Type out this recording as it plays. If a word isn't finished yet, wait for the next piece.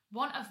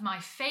one of my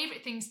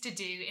favourite things to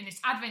do in this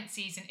Advent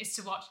season is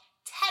to watch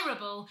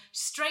terrible,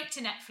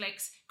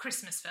 straight-to-Netflix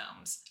Christmas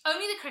films.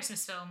 Only the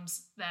Christmas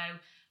films, though.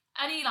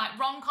 Any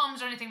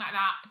rom-coms or anything like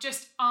that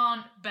just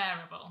aren't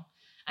bearable.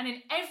 And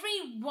in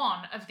every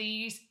one of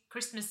these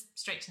Christmas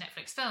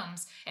straight-to-Netflix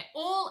films, it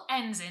all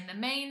ends in the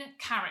main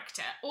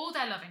character or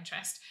their love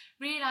interest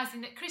realising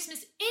that Christmas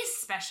is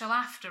special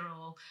after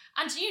all,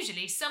 and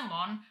usually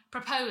someone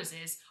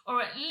proposes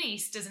or at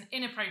least does an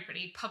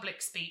inappropriately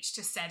public speech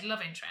to said love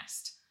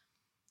interest.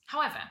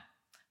 However,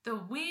 the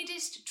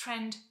weirdest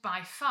trend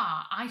by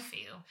far, I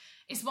feel,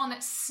 is one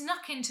that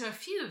snuck into a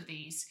few of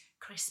these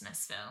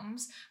Christmas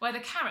films, where the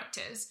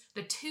characters,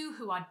 the two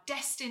who are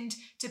destined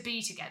to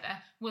be together,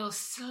 will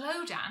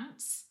slow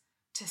dance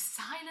to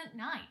Silent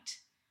Night.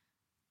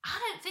 I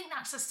don't think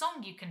that's a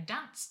song you can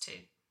dance to.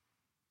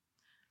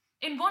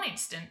 In one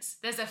instance,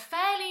 there's a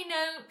fairly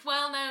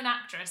well-known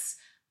actress,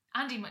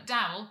 Andie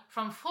MacDowell,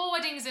 from Four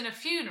Weddings and a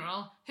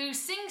Funeral, who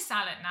sings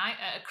Silent Night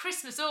at a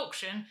Christmas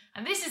auction,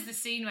 and this is the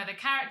scene where the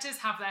characters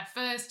have their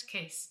first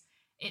kiss.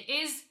 It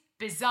is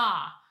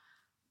bizarre.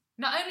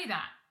 Not only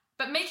that,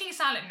 but making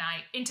Silent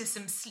Night into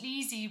some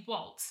sleazy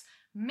waltz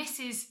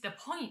misses the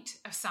point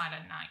of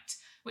Silent Night,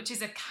 which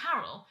is a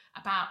carol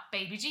about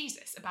baby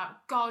Jesus,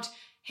 about God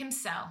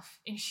himself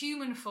in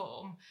human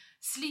form,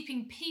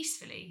 sleeping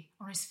peacefully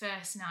on his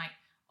first night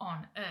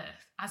on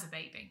earth as a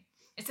baby.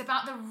 It's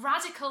about the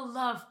radical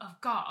love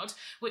of God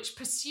which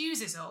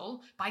pursues us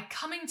all by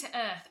coming to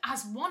earth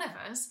as one of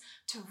us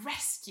to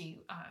rescue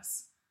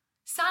us.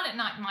 Silent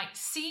Night might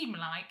seem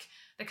like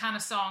the kind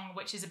of song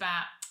which is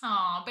about,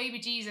 baby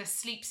Jesus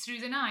sleeps through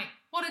the night.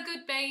 What a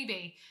good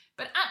baby.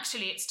 But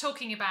actually it's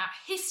talking about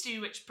history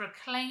which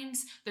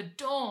proclaims the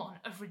dawn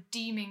of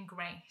redeeming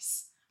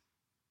grace.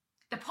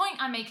 The point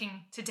I'm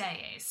making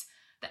today is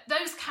that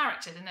those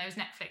characters in those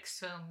Netflix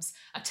films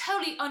are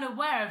totally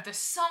unaware of the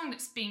song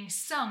that's being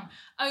sung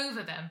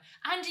over them.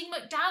 Andie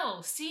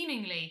MacDowell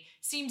seemingly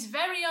seems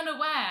very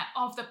unaware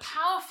of the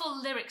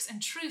powerful lyrics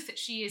and truth that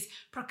she is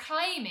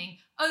proclaiming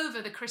over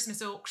the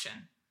Christmas auction.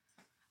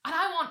 And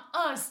I want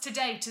us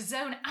today to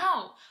zone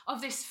out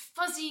of this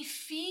fuzzy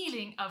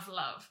feeling of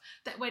love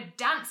that we're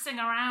dancing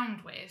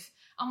around with.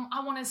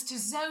 I want us to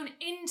zone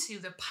into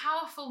the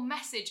powerful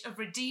message of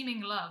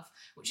redeeming love,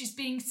 which is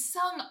being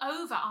sung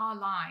over our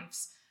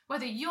lives,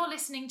 whether you're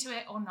listening to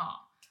it or not.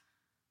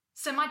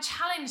 So my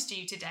challenge to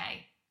you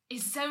today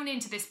is zone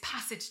into this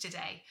passage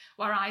today,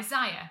 where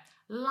Isaiah,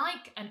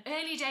 like an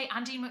early day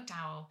Andie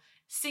MacDowell,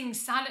 sings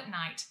Silent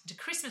Night at a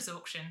Christmas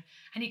auction,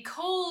 and he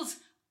calls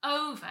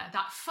over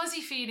that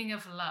fuzzy feeling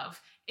of love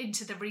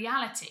into the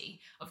reality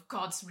of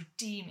God's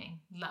redeeming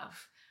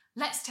love.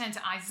 Let's turn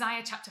to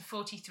Isaiah chapter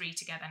 43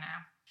 together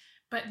now.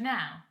 But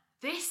now,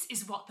 this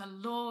is what the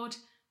Lord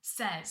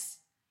says.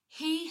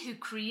 He who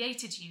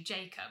created you,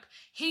 Jacob,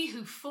 he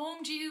who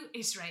formed you,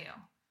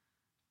 Israel.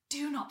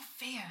 Do not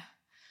fear,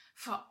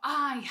 for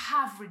I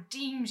have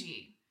redeemed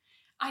you.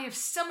 I have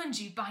summoned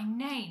you by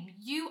name.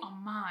 You are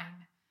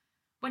mine.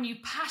 When you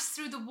pass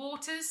through the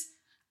waters,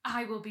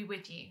 I will be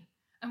with you.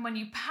 And when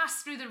you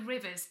pass through the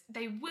rivers,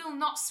 they will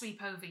not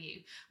sweep over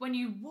you. When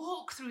you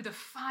walk through the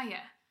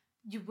fire,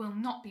 you will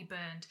not be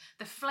burned.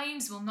 The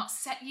flames will not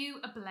set you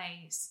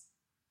ablaze.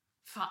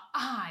 For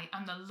I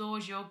am the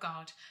Lord your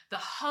God, the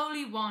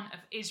Holy One of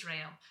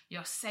Israel,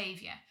 your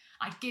Saviour.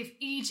 I give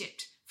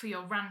Egypt for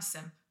your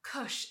ransom,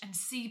 Cush and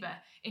Seba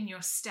in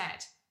your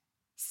stead.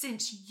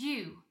 Since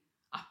you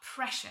are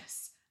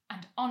precious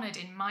and honoured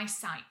in my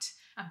sight,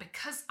 and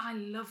because I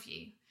love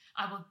you,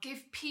 I will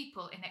give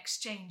people in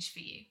exchange for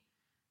you,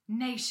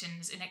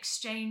 nations in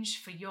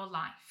exchange for your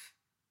life.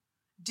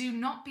 Do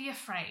not be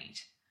afraid,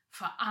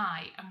 for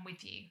I am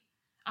with you.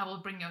 I will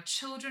bring your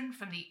children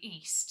from the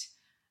east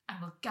and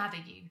will gather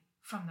you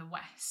from the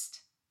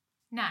west.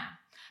 Now,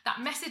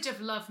 that message of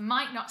love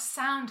might not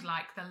sound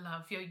like the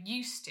love you're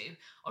used to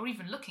or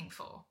even looking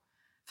for.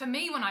 For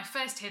me, when I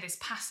first hear this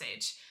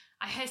passage,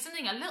 I hear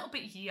something a little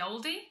bit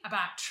ye-olde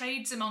about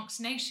trades amongst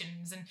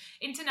nations and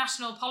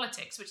international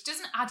politics, which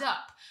doesn't add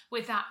up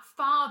with that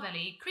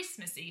fatherly,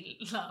 Christmassy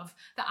love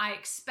that I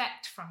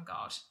expect from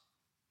God.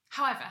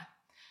 However,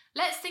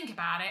 let's think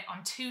about it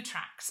on two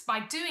tracks. By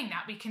doing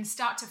that, we can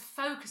start to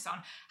focus on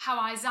how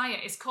Isaiah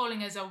is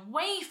calling us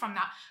away from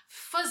that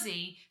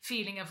fuzzy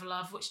feeling of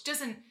love, which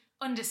doesn't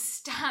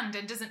understand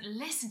and doesn't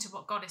listen to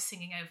what God is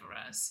singing over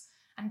us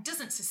and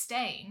doesn't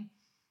sustain,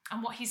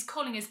 and what he's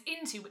calling us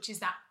into, which is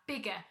that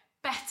bigger,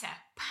 better,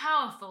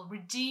 powerful,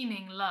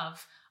 redeeming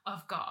love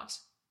of God.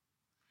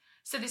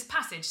 So this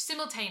passage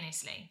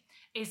simultaneously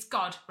is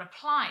God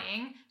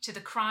replying to the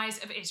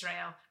cries of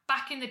Israel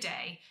back in the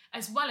day,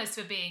 as well as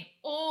for being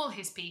all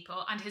his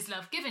people and his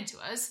love given to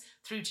us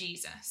through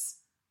Jesus.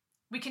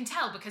 We can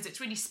tell because it's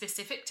really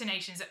specific to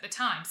nations at the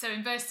time. So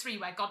in verse 3,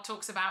 where God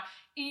talks about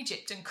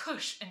Egypt and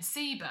Cush and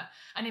Seba,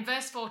 and in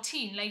verse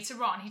 14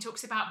 later on, he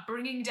talks about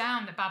bringing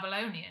down the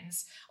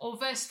Babylonians, or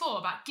verse 4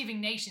 about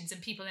giving nations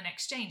and people in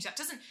exchange. That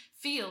doesn't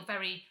feel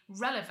very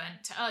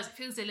relevant to us. It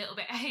feels a little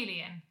bit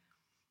alien.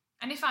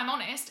 And if I'm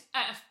honest,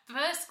 at a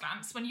first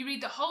glance, when you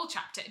read the whole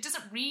chapter, it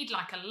doesn't read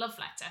like a love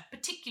letter,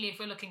 particularly if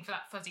we're looking for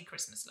that fuzzy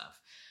Christmas love.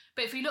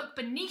 But if we look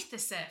beneath the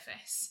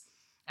surface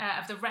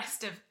of the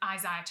rest of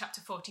Isaiah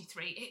chapter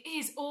 43, it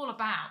is all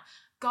about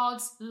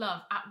God's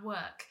love at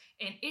work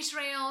in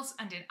Israel's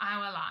and in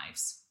our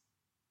lives,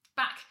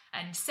 back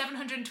in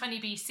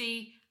 720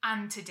 BC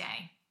and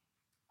today.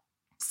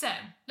 So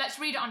let's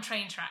read it on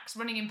train tracks,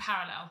 running in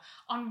parallel.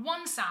 On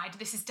one side,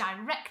 this is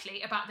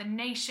directly about the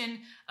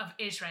nation of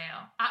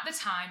Israel at the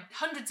time,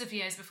 hundreds of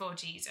years before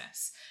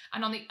Jesus.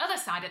 And on the other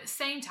side, at the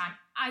same time,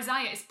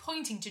 Isaiah is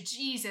pointing to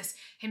Jesus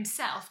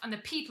himself and the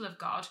people of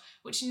God,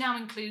 which now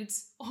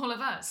includes all of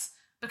us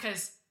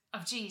because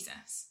of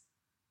Jesus.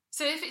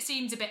 So if it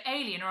seems a bit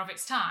alien or of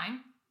its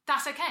time,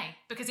 that's okay,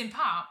 because in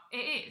part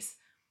it is.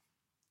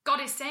 God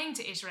is saying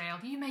to Israel,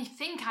 you may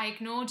think I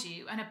ignored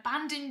you and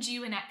abandoned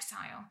you in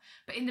exile,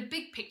 but in the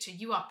big picture,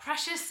 you are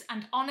precious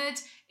and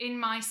honoured in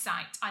my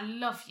sight. I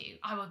love you.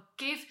 I will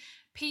give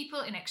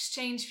people in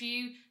exchange for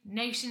you,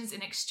 nations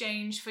in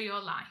exchange for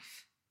your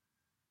life.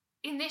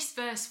 In this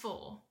verse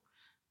 4,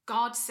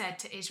 God said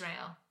to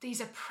Israel,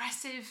 these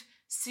oppressive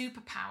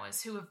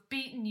superpowers who have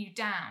beaten you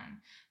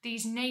down,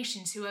 these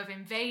nations who have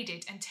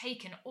invaded and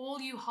taken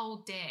all you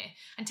hold dear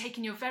and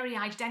taken your very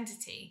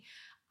identity,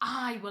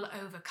 I will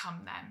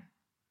overcome them.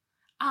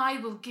 I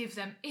will give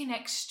them in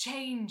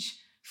exchange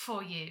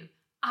for you.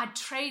 I'd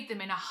trade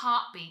them in a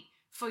heartbeat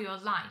for your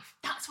life.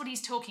 That's what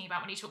he's talking about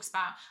when he talks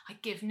about, I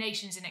give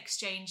nations in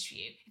exchange for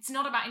you. It's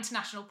not about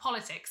international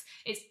politics.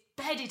 It's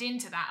bedded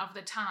into that of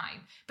the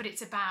time, but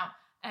it's about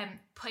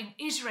putting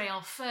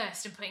Israel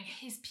first and putting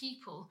his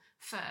people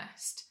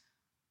first.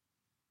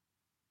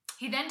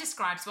 He then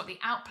describes what the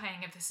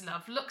outplaying of this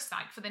love looks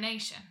like for the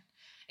nation.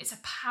 It's a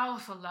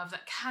powerful love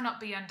that cannot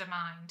be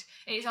undermined.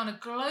 It is on a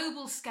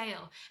global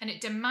scale, and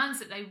it demands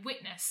that they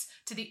witness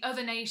to the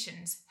other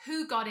nations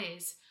who God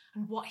is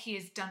and what he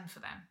has done for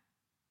them.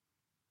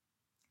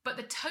 But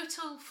the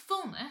total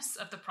fullness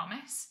of the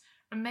promise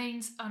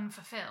remains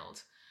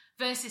unfulfilled.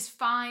 Verses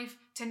 5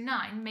 to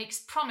 9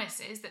 makes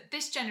promises that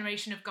this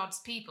generation of God's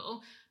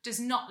people does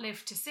not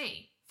live to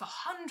see for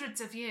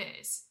hundreds of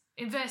years.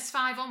 In verse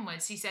 5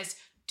 onwards, he says,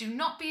 do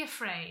not be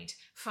afraid,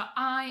 for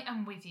I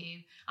am with you.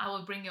 I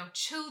will bring your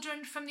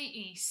children from the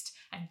east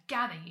and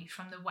gather you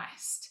from the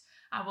west.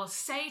 I will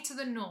say to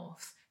the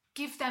north,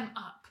 give them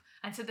up,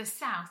 and to the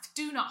south,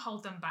 do not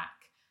hold them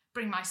back.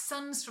 Bring my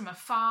sons from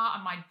afar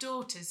and my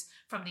daughters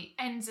from the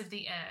ends of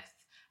the earth.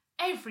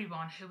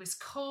 Everyone who is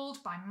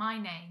called by my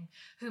name,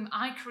 whom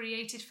I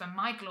created for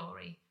my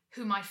glory,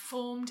 whom I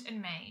formed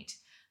and made.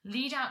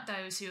 Lead out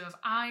those who have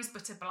eyes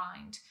but are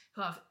blind,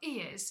 who have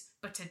ears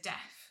but are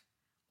deaf.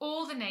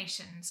 All the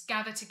nations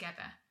gather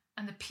together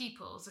and the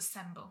peoples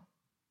assemble.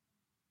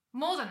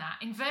 More than that,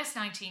 in verse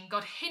 19,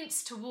 God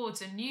hints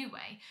towards a new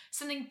way,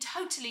 something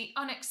totally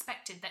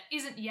unexpected that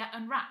isn't yet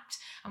unwrapped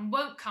and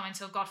won't come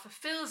until God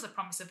fulfills the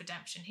promise of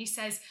redemption. He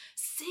says,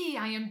 see,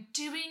 I am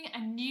doing a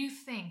new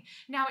thing.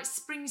 Now it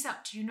springs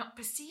up. Do you not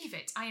perceive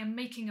it? I am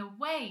making a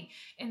way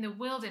in the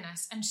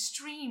wilderness and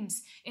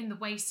streams in the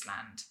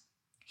wasteland.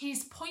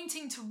 He's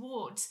pointing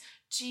towards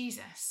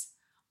Jesus.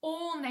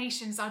 All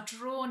nations are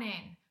drawn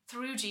in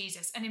through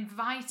Jesus and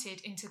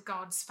invited into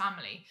God's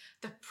family.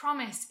 The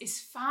promise is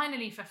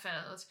finally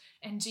fulfilled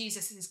in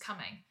Jesus'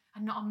 coming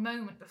and not a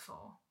moment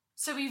before.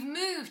 So we've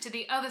moved to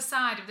the other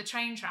side of the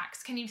train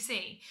tracks. Can you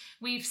see?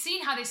 We've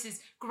seen how this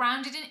is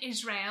grounded in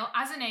Israel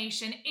as a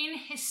nation in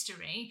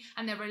history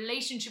and their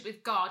relationship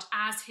with God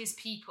as his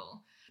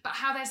people. But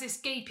how there's this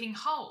gaping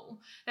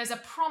hole. There's a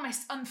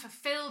promise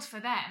unfulfilled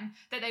for them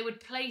that they would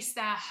place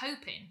their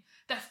hope in.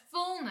 The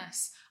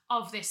fullness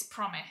of this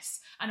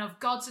promise and of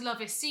God's love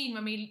is seen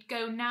when we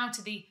go now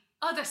to the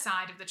other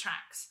side of the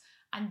tracks.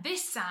 And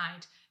this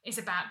side is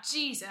about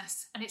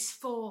Jesus, and it's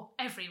for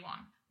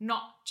everyone,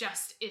 not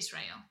just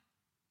Israel.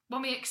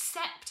 When we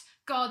accept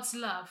God's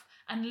love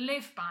and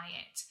live by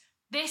it,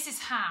 this is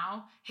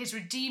how his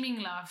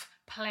redeeming love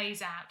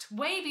plays out,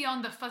 way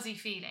beyond the fuzzy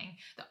feeling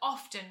that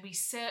often we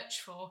search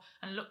for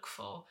and look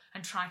for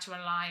and try to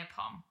rely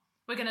upon.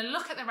 We're going to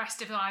look at the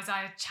rest of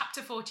Isaiah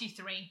chapter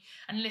 43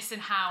 and listen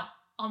how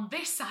on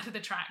this side of the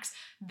tracks,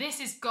 this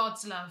is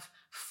God's love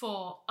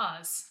for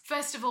us.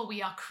 First of all,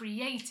 we are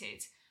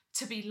created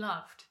to be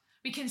loved.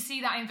 We can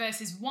see that in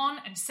verses 1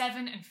 and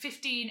 7 and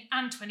 15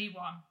 and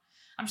 21.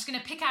 I'm just going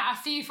to pick out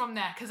a few from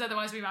there because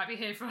otherwise we might be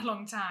here for a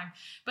long time.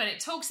 But it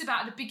talks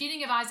about at the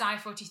beginning of Isaiah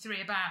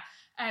 43 about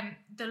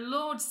the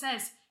Lord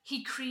says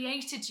he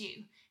created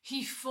you.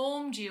 He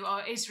formed you,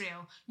 O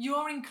Israel.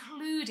 You're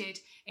included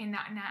in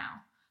that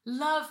now.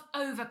 Love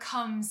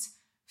overcomes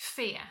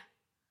fear.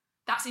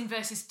 That's in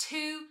verses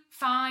 2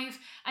 5.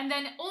 And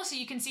then also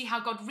you can see how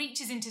God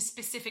reaches into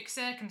specific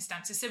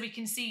circumstances. So we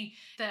can see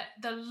that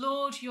the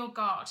Lord your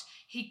God,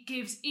 he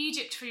gives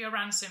Egypt for your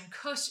ransom,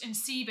 Cush and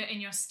Seba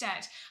in your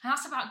stead. And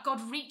that's about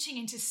God reaching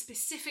into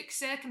specific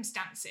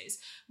circumstances,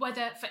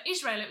 whether for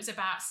Israel it was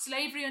about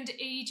slavery under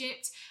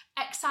Egypt,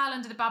 exile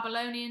under the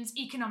Babylonians,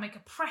 economic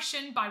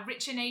oppression by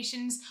richer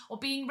nations, or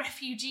being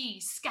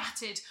refugees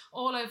scattered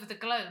all over the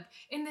globe.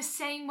 In the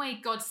same way,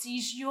 God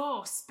sees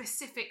your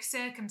specific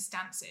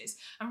circumstances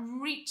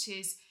and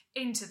reaches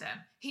into them.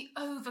 He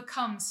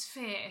overcomes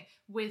fear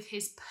with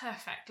his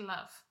perfect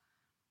love.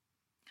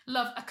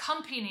 Love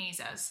accompanies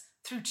us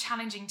through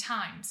challenging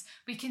times.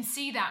 We can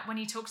see that when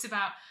he talks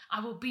about,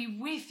 I will be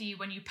with you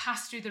when you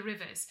pass through the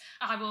rivers.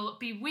 I will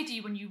be with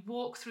you when you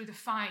walk through the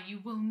fire. You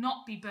will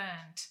not be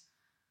burned.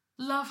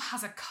 Love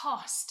has a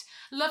cost.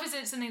 Love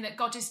isn't something that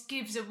God just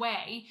gives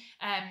away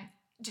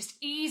just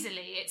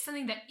easily. It's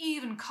something that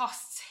even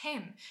costs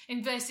him.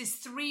 In verses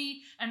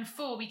 3 and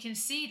 4, we can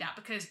see that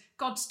because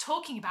God's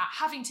talking about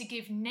having to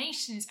give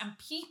nations and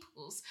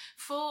peoples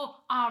for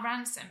our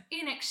ransom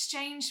in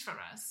exchange for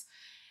us.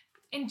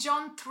 In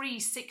John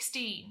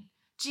 3:16,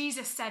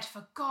 Jesus said,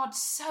 "For God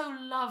so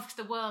loved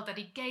the world that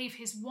he gave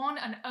his one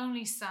and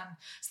only Son,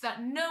 so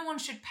that no one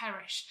should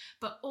perish,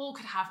 but all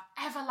could have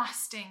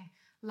everlasting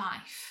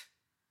life."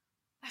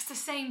 That's the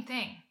same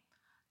thing.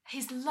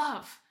 His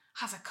love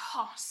has a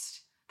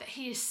cost that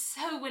he is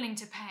so willing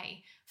to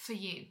pay for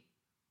you.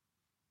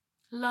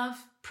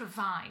 Love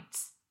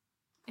provides.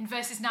 In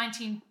verses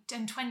 19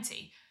 and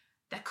 20,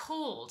 they're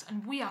called,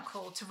 and we are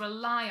called, to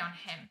rely on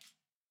him.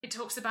 It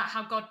talks about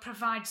how God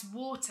provides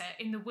water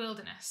in the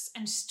wilderness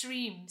and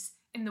streams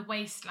in the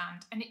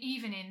wasteland and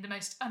even in the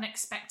most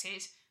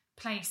unexpected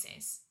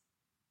places.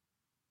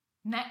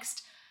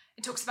 Next,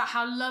 it talks about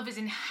how love is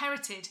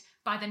inherited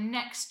by the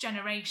next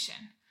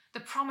generation. The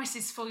promise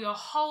is for your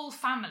whole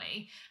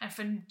family and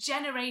for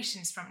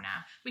generations from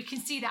now. We can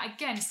see that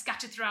again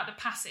scattered throughout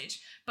the passage,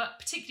 but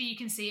particularly you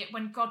can see it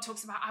when God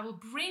talks about, I will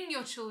bring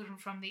your children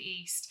from the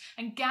east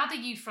and gather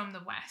you from the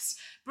west,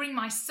 bring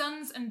my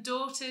sons and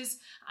daughters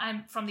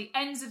from the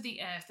ends of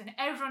the earth and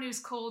everyone who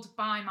is called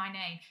by my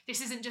name. This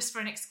isn't just for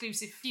an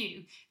exclusive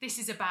few. This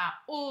is about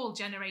all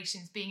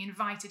generations being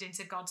invited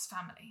into God's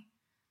family.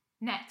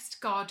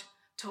 Next, God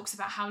talks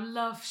about how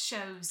love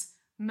shows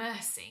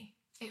mercy.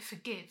 It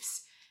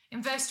forgives.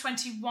 In verse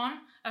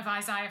 21 of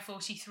Isaiah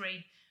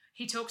 43,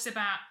 he talks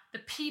about the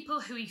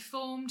people who he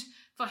formed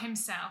for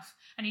himself,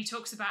 and he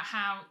talks about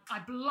how I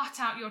blot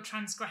out your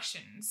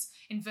transgressions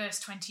in verse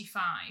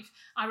 25.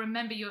 I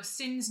remember your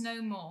sins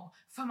no more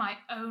for my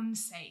own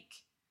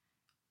sake.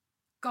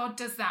 God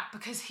does that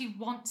because he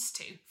wants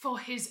to, for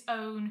his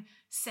own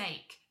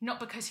sake, not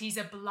because he's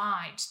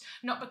obliged,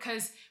 not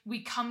because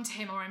we come to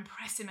him or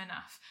impress him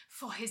enough.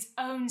 For his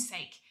own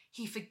sake,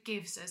 he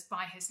forgives us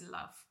by his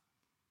love.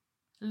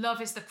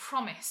 Love is the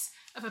promise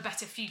of a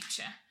better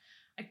future.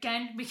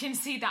 Again, we can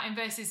see that in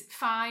verses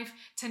 5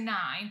 to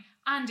 9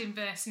 and in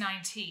verse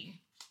 19.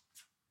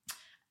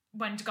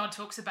 When God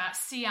talks about,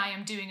 see, I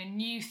am doing a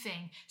new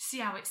thing. See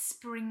how it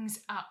springs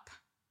up.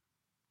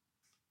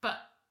 But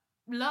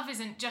love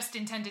isn't just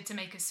intended to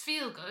make us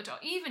feel good or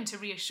even to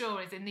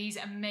reassure us in these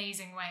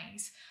amazing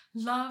ways.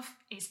 Love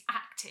is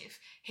active.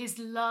 His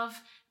love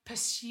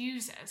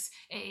pursues us.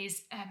 It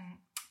is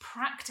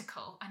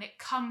practical and it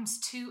comes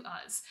to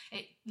us.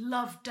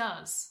 Love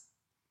does.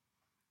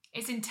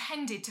 It's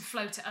intended to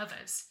flow to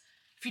others.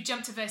 If you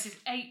jump to verses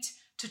 8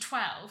 to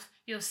 12,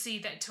 you'll see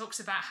that it talks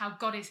about how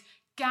God is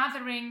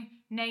gathering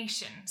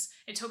nations.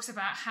 It talks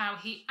about how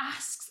he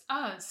asks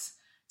us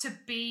to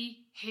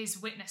be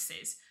his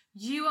witnesses.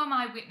 You are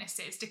my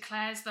witnesses,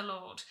 declares the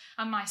Lord,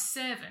 and my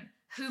servant,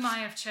 whom I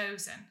have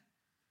chosen.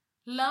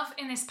 Love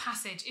in this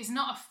passage is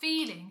not a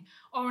feeling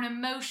or an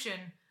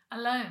emotion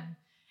alone.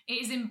 It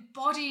is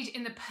embodied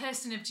in the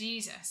person of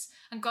Jesus,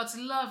 and God's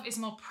love is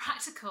more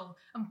practical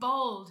and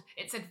bold.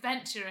 It's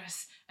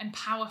adventurous and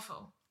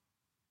powerful.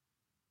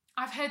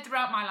 I've heard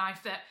throughout my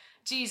life that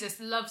Jesus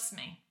loves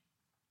me,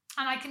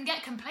 and I can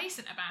get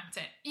complacent about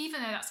it,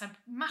 even though that's a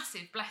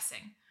massive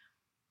blessing.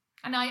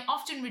 And I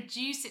often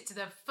reduce it to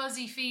the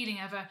fuzzy feeling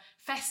of a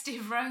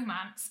festive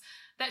romance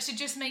that should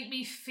just make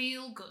me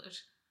feel good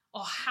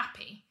or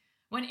happy,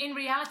 when in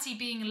reality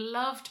being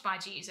loved by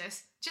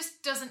Jesus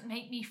just doesn't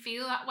make me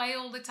feel that way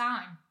all the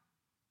time.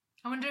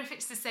 I wonder if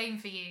it's the same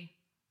for you.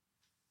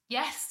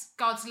 Yes,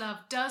 God's love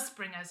does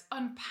bring us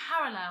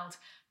unparalleled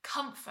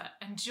comfort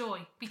and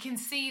joy. We can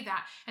see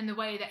that in the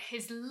way that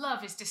his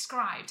love is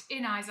described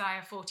in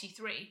Isaiah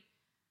 43.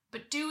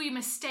 But do we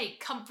mistake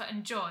comfort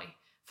and joy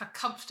for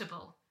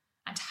comfortable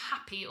and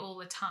happy all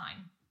the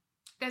time?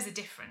 There's a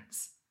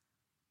difference.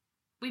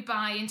 We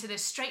buy into the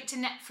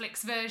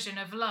straight-to-Netflix version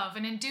of love,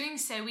 and in doing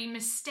so we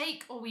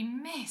mistake or we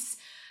miss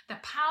the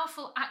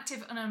powerful,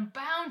 active and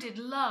unbounded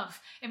love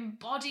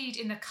embodied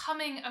in the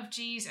coming of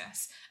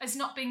Jesus as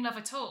not being love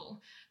at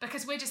all,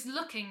 because we're just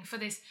looking for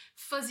this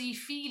fuzzy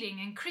feeling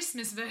and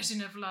Christmas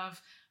version of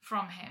love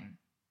from him.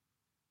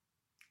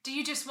 Do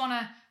you just want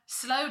to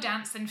slow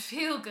dance and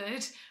feel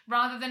good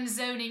rather than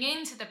zoning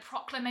into the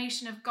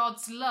proclamation of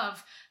God's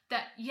love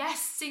that, yes,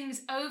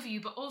 sings over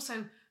you, but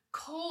also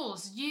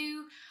calls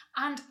you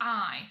and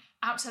I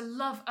out to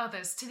love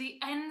others to the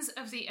ends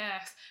of the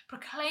earth,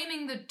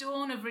 proclaiming the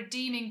dawn of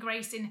redeeming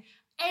grace in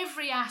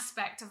every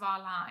aspect of our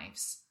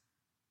lives.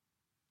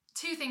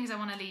 Two things I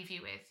want to leave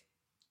you with.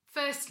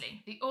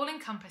 Firstly, the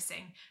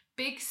all-encompassing,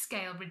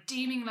 big-scale,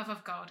 redeeming love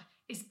of God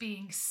is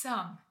being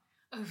sung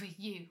over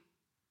you.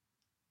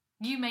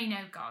 You may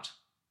know God.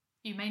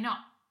 You may not.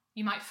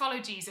 You might follow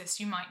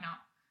Jesus. You might not.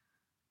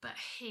 But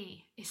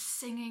he is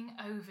singing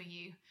over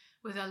you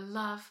with a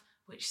love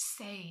which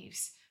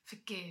saves,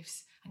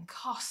 forgives, and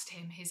cost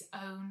him his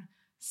own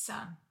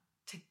son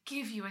to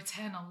give you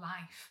eternal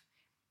life.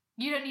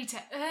 You don't need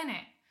to earn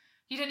it.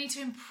 You don't need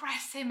to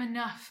impress him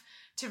enough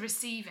to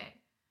receive it.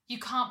 You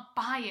can't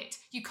buy it.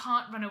 You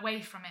can't run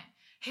away from it.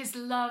 His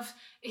love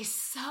is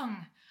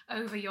sung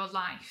over your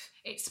life.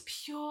 It's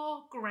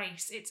pure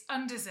grace. It's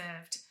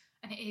undeserved.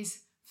 And it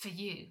is for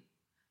you.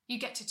 You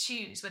get to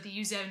choose whether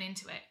you zone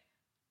into it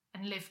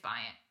and live by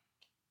it.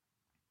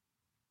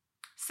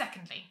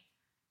 Secondly,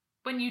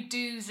 when you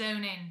do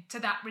zone in to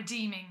that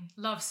redeeming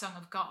love song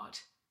of God,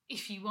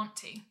 if you want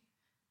to,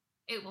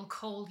 it will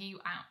call you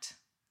out.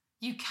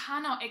 You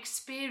cannot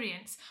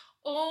experience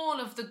all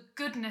of the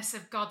goodness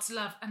of God's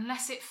love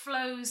unless it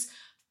flows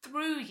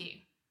through you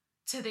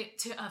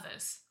to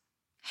others.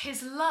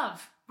 His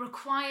love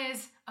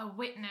requires a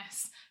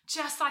witness,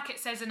 just like it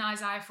says in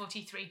Isaiah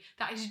 43.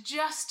 That is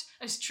just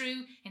as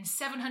true in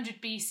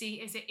 700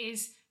 BC as it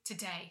is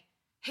today.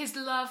 His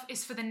love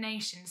is for the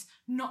nations,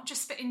 not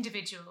just for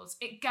individuals.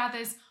 It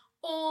gathers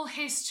all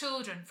his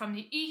children from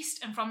the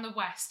east and from the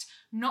west,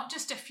 not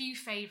just a few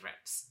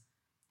favourites.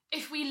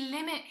 If we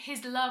limit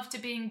his love to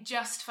being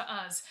just for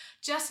us,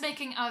 just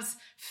making us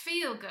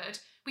feel good,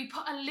 we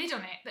put a lid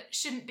on it that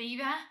shouldn't be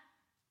there.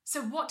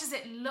 So what does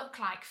it look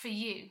like for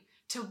you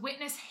to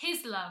witness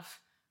his love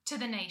to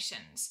the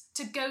nations,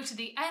 to go to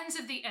the ends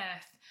of the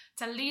earth,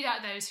 to lead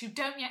out those who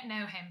don't yet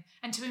know him,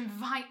 and to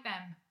invite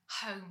them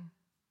home?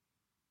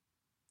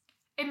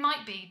 It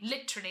might be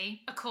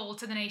literally a call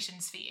to the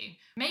nations for you.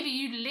 Maybe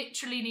you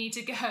literally need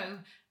to go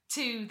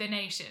to the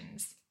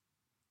nations.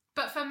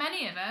 But for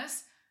many of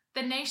us,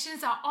 the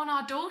nations are on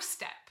our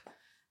doorstep.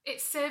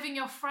 It's serving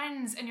your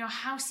friends and your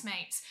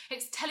housemates.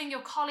 It's telling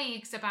your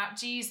colleagues about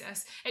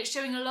Jesus. It's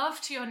showing love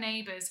to your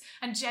neighbours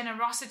and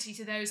generosity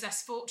to those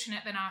less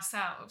fortunate than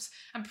ourselves,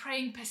 and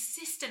praying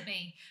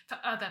persistently for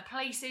other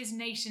places,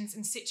 nations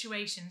and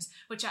situations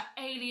which are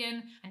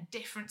alien and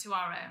different to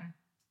our own.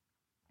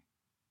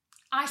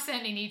 I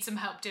certainly need some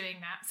help doing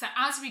that. So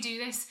as we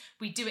do this,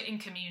 we do it in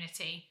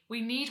community.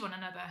 We need one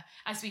another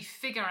as we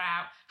figure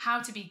out how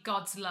to be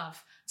God's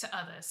love to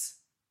others.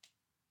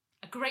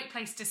 A great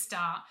place to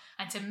start,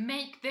 and to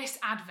make this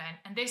Advent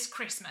and this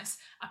Christmas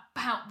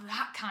about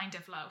that kind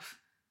of love.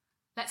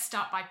 Let's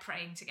start by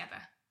praying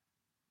together.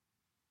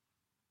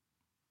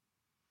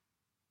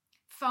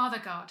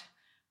 Father God,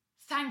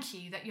 thank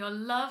you that your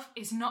love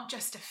is not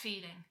just a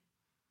feeling.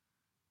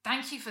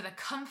 Thank you for the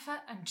comfort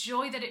and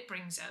joy that it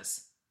brings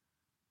us.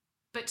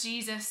 But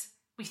Jesus,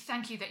 we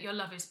thank you that your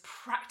love is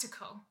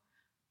practical,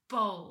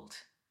 bold,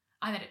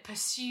 and that it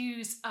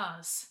pursues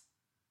us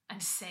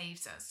and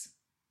saves us.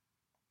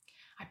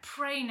 I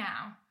pray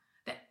now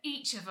that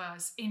each of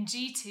us in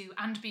G2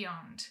 and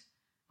beyond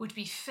would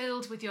be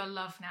filled with your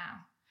love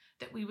now,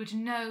 that we would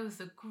know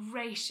the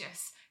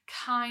gracious,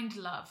 kind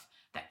love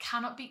that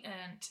cannot be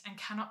earned and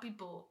cannot be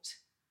bought,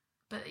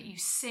 but that you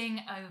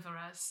sing over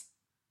us.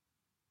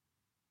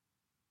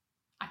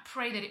 I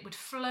pray that it would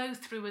flow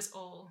through us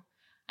all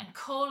and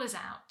call us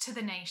out to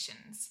the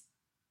nations,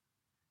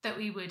 that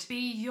we would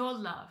be your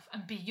love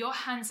and be your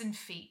hands and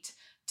feet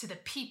to the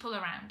people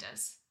around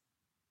us.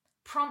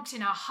 Prompt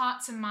in our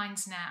hearts and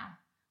minds now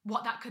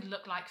what that could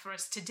look like for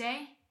us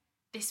today,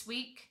 this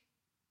week,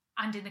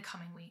 and in the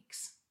coming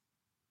weeks.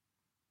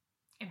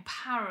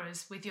 Empower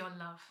us with your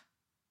love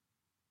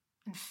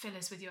and fill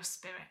us with your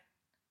Spirit.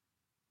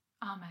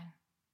 Amen.